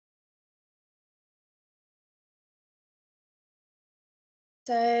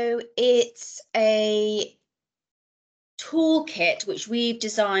So it's a toolkit which we've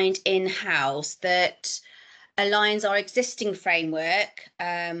designed in-house that aligns our existing framework.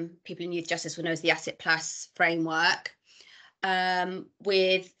 People in youth justice will know as the Asset Plus framework,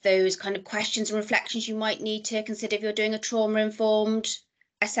 with those kind of questions and reflections you might need to consider if you're doing a trauma-informed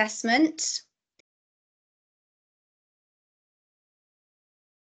assessment.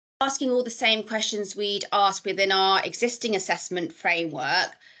 Asking all the same questions we'd ask within our existing assessment framework,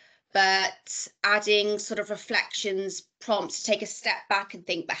 but adding sort of reflections, prompts to take a step back and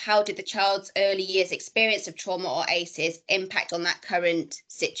think, but how did the child's early years experience of trauma or ACEs impact on that current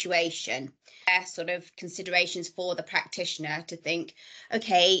situation? Sort of considerations for the practitioner to think,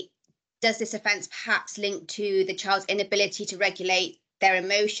 okay, does this offence perhaps link to the child's inability to regulate their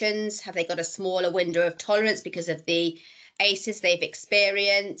emotions? Have they got a smaller window of tolerance because of the ACEs they've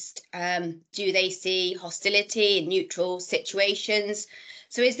experienced? Do they see hostility in neutral situations?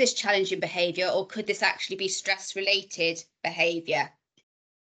 So is this challenging behaviour, or could this actually be stress-related behaviour?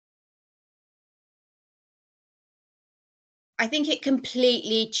 I think it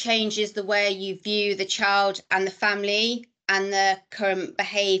completely changes the way you view the child and the family and the current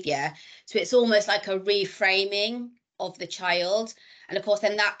behaviour. So it's almost like a reframing of the child. And of course,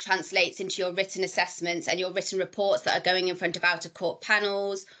 then that translates into your written assessments and your written reports that are going in front of outer court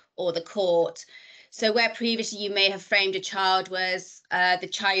panels or the court. So where previously you may have framed a child was the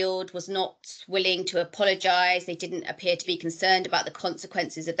child was not willing to apologise, they didn't appear to be concerned about the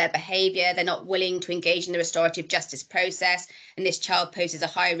consequences of their behaviour, they're not willing to engage in the restorative justice process, and this child poses a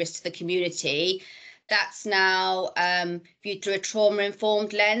high risk to the community. That's now viewed through a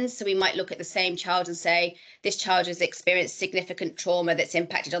trauma-informed lens. So we might look at the same child and say, this child has experienced significant trauma that's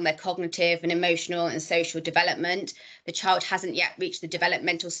impacted on their cognitive and emotional and social development. The child hasn't yet reached the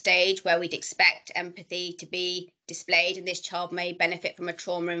developmental stage where we'd expect empathy to be displayed, and this child may benefit from a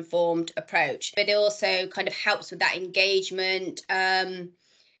trauma-informed approach. But it also kind of helps with that engagement,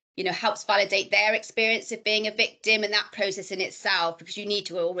 helps validate their experience of being a victim and that process in itself, because you need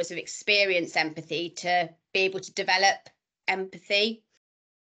to almost have experienced empathy to be able to develop empathy.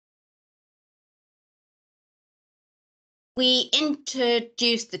 We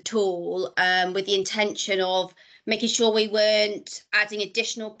introduced the tool with the intention of making sure we weren't adding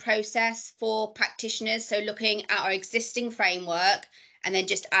additional process for practitioners. So looking at our existing framework and then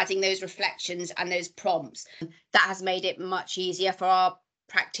just adding those reflections and those prompts. That has made it much easier for our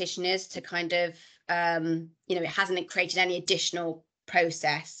practitioners to kind of, it hasn't created any additional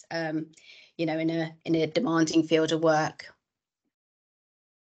process, in a demanding field of work.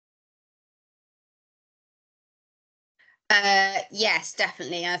 Yes,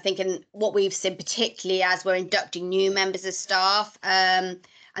 definitely. I think in what we've seen, particularly as we're inducting new members of staff, and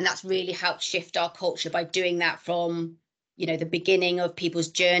that's really helped shift our culture by doing that from, the beginning of people's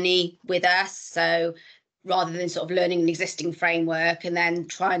journey with us. So rather than sort of learning an existing framework and then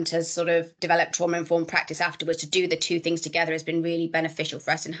trying to sort of develop trauma-informed practice afterwards, to do the two things together has been really beneficial for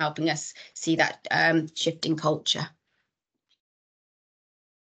us in helping us see that shift in culture.